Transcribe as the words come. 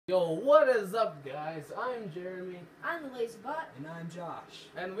Yo, what is up, guys? I'm Jeremy. I'm the Lazy Bot. And I'm Josh.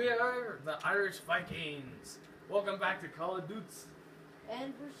 And we are the Irish Vikings. Welcome back to Call of Duty.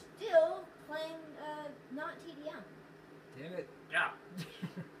 And we're still playing, not TDM. Damn it. Yeah.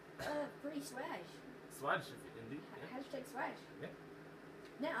 Pretty swag. Swatch, indeed. Yeah. Hashtag swag. Yeah.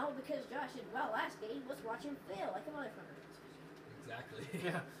 Now, because Josh did well last game, let's watch him fail like a motherfucker. Exactly.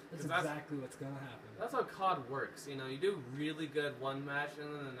 Yeah. That's exactly what's gonna happen. That's how COD works. You know, you do really good one match, and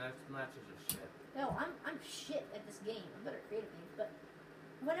then the next match is just shit. No, I'm shit at this game. I'm better at creative games, but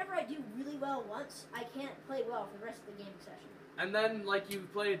whenever I do really well once, I can't play well for the rest of the gaming session. And then, like, you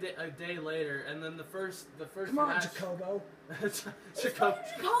play a day later, and then the first Come on, match... Jacobo. Jacobo.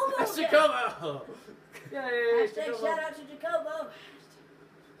 Jacobo! Jacobo! Yay! Hashtag Jacobo. shout out to Jacobo.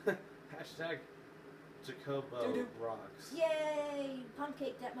 Hashtag Jacobo Doo-doo. rocks. Yay! Pump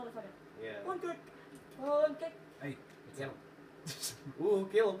cake that motherfucker. Yeah. Pump cake. Pump cake. Hey, Kill him. Ooh,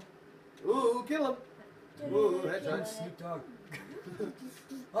 kill him. Ooh, kill him. Ooh, headshot. Snoop Dogg.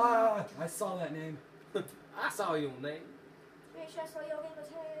 Ah, I saw that name. I saw your name.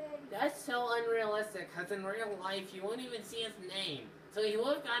 That's so unrealistic, because in real life you won't even see his name. So he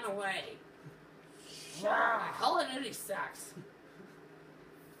would have gone away. Ah. Call of Duty sucks.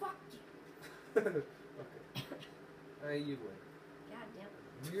 Fuck you. Okay. You win. God damn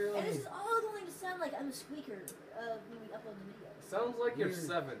it. Really? And this is all going to sound like I'm a squeaker when we upload the video. Sounds like you're Weird.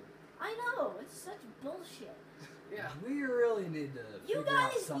 7. I know, it's such bullshit. Yeah. We really need to. You figure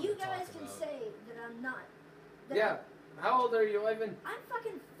out guys something to can talk about. say that I'm not. That Yeah. How old are you, Ivan? I'm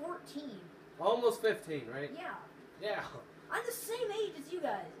fucking 14. Almost 15, right? Yeah. Yeah. I'm the same age as you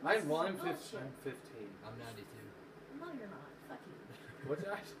guys. I'm This is 15. bullshit. I'm 15. I'm 92. No, you're not. Fuck you. What,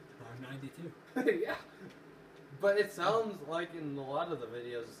 Josh? I'm 92. Yeah. But it sounds like in a lot of the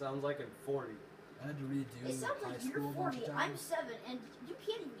videos, it sounds like in 40. I had to redo It sounds high like school you're a bunch 40. of I'm times. 7, and you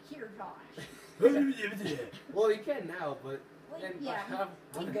can't even hear Josh. Well, you can now, but... Well, And yeah, I have-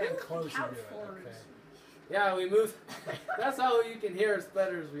 we I'm getting moved the closer to couch it, forwards. okay. Yeah, we moved... That's how you can hear us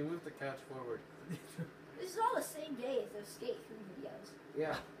better, is we moved the couch forward. This is all the same day as those Skate 3 videos.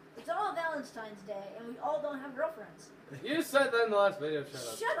 Yeah. It's all Valentine's Day, and we all don't have girlfriends. You said that in the last video, shut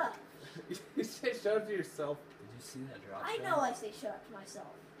up. Shut up! You say shut up to yourself. Did you see that drop? I know I say shut up to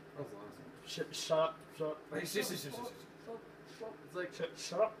myself. That was awesome. Shut up. Shut up. Like, shh, shh, shh, shh, shh. It's like,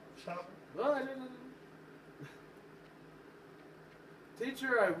 Shut up. Shut up. well, I didn't...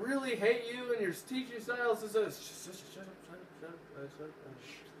 Teacher, I really hate you and your teaching style. So, shut up, shut up, shut up, shut up,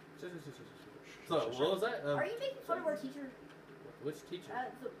 shut up. So, what was that? Are you making fun of our teacher? Which teacher?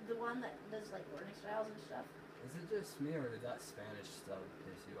 The one that does like learning styles and stuff? Is it just me or did that Spanish stuff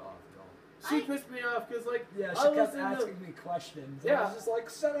piss you off at all? She pissed me off because, like, Yeah, I she was kept in asking me questions. Yeah. I was just like,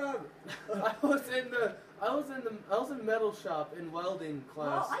 shut up. I was in metal shop in welding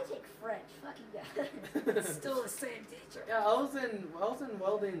class. Well, I take French. Fucking guy. Still the same teacher. Yeah, I was in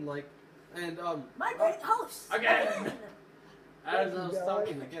welding, like, and My great host. Again. as I Thank was you, guys.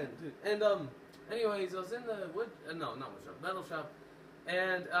 talking again, dude. And anyways, I was in the wood, no, not wood shop, metal shop,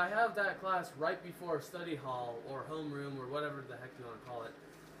 and I have that class right before study hall or homeroom or whatever the heck you want to call it.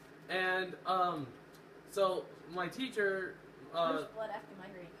 And so my teacher, First blood after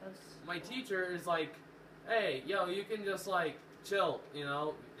migrating hosts. my teacher is like, hey, yo, you can just like chill, you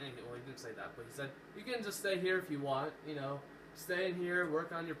know. And well, he didn't say that, but he said you can just stay here if you want, you know. Stay in here,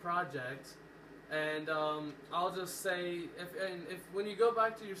 work on your project, and I'll just say if when you go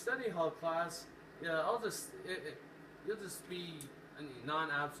back to your study hall class, yeah, you'll just be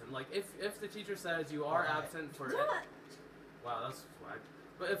non-absent. Like if the teacher says you are absent for wow, that's swag.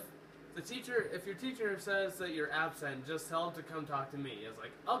 But if your teacher says that you're absent, just tell him to come talk to me. I was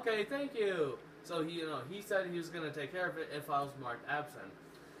like, okay, thank you. So he said he was gonna take care of it if I was marked absent.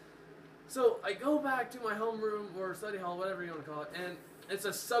 So I go back to my homeroom or study hall, whatever you want to call it, and it's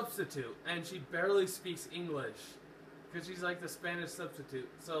a substitute, and she barely speaks English because she's like the Spanish substitute.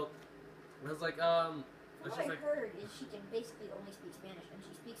 So I was like, What I she's like, heard is she can basically only speak Spanish, and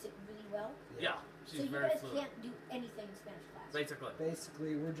she speaks it really well. yeah, she's So you very guys fluent, can't do anything in Spanish class. basically.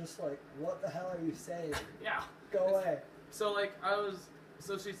 Basically, we're just like, what the hell are you saying? Yeah. Go away. So like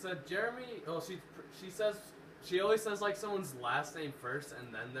so she said Jeremy. Well, she always says like someone's last name first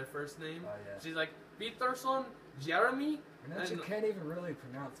and then their first name. Oh, yeah. She's like Peterson, Jeremy. And then you can't even really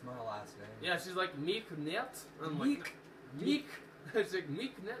pronounce my last name. Yeah, she's like Meek Net. I'm Meek. like Meek. It's like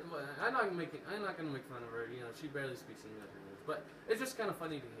Meek Net. I'm not gonna make fun of her. You know, she barely speaks English, but it's just kind of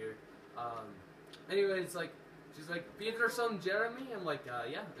funny to hear. Anyway, it's like she's like Peterson, Jeremy. I'm like,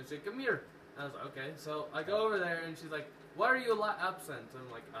 yeah. And she's like, come here. I was like, okay. So I go over there and she's like, why are you absent?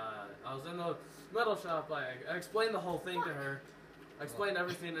 I'm like, I was in the metal shop. I explained the whole thing to her. I explained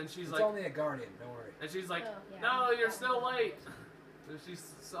everything, and she's It's like, only a guardian. Don't worry. and she's like, Oh, yeah. no, you're still late. And she's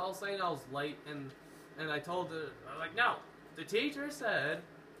all saying I was late, and I told her, I was like, no, the teacher said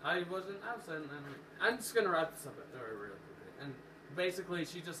I wasn't absent, and I'm just gonna wrap this up really quickly. And basically,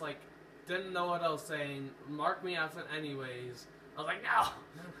 she just like didn't know what I was saying, marked me absent anyways. I was like, no.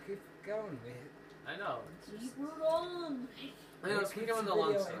 No, keep going, man. I know. Keep it on. I know, it's Keep becoming the a long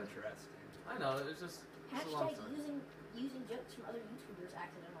video story. interesting. I know, it's just it's a long Hashtag story. using jokes from other YouTubers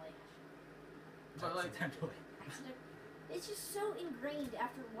accidentally. But like, Accidentally. Accident. It's just so ingrained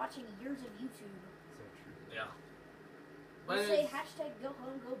after watching years of YouTube. So true. yeah. We But say it's- hashtag go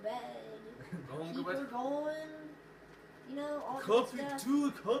home, go bed. Go home, Keep go her bed. going. You know, all that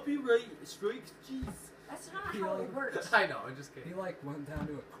stuff. Copyright strikes, jeez. That's not You how know, it works. I know, I'm just He kidding. like went down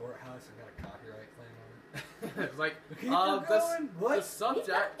to a courthouse and got a copyright claim on it. It's like, Keep this, going. the What? He's got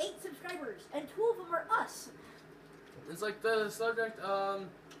subject, 8 subscribers, and 2 of them are us. it's like the subject, the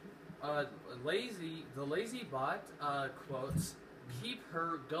lazy bot, quotes, keep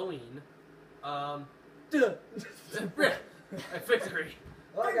her going, victory.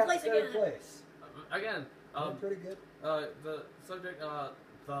 Oh, I Third got place third again. place. Again, I'm pretty good. the subject,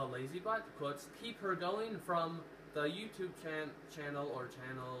 the lazy bot quotes, keep her going from the YouTube channel or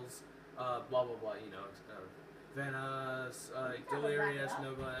channels, blah blah blah, you know, Venus, Delirious,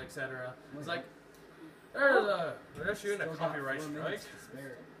 Nova, etc. It's like, they're shooting a Still got copyright 4 strike. minutes to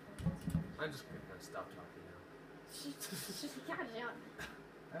spare. I'm just gonna stop talking now.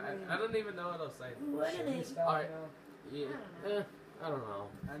 I mean, I don't even know what I was saying. What should an we egg. stop Alright. now? Yeah, I don't know.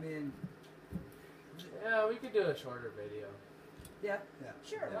 I mean, Yeah, we could do a shorter video. yeah.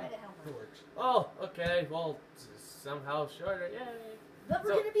 Sure, yeah. why the hell It not? works. Oh, okay. Well, somehow shorter. Yay. But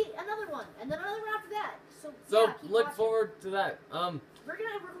we're So- gonna be another one, and then another one after that. So, So yeah, keep look watching. forward to that. We're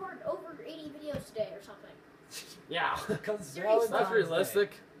gonna record over 80 videos today or something. Yeah. Because Seriously. That's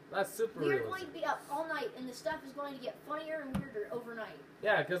realistic. That's super We are realistic. going to be up all night, and the stuff is going to get funnier and weirder overnight.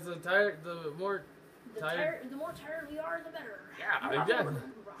 Yeah, because the more Tired? The more tired we are, the better. Yeah, exactly.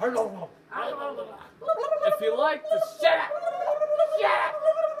 Hello. If you like the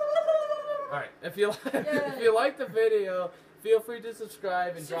alright, if you like the video, feel free to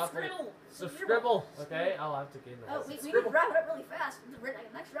subscribe and drop it. Subscribble. Okay, I'll have to get in Oh, the we need to wrap it up really fast. The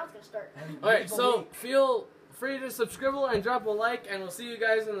next round's gonna start. Alright, so feel free to subscribe and drop a like, and we'll see you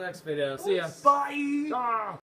guys in the next video. See ya. Bye. Ah.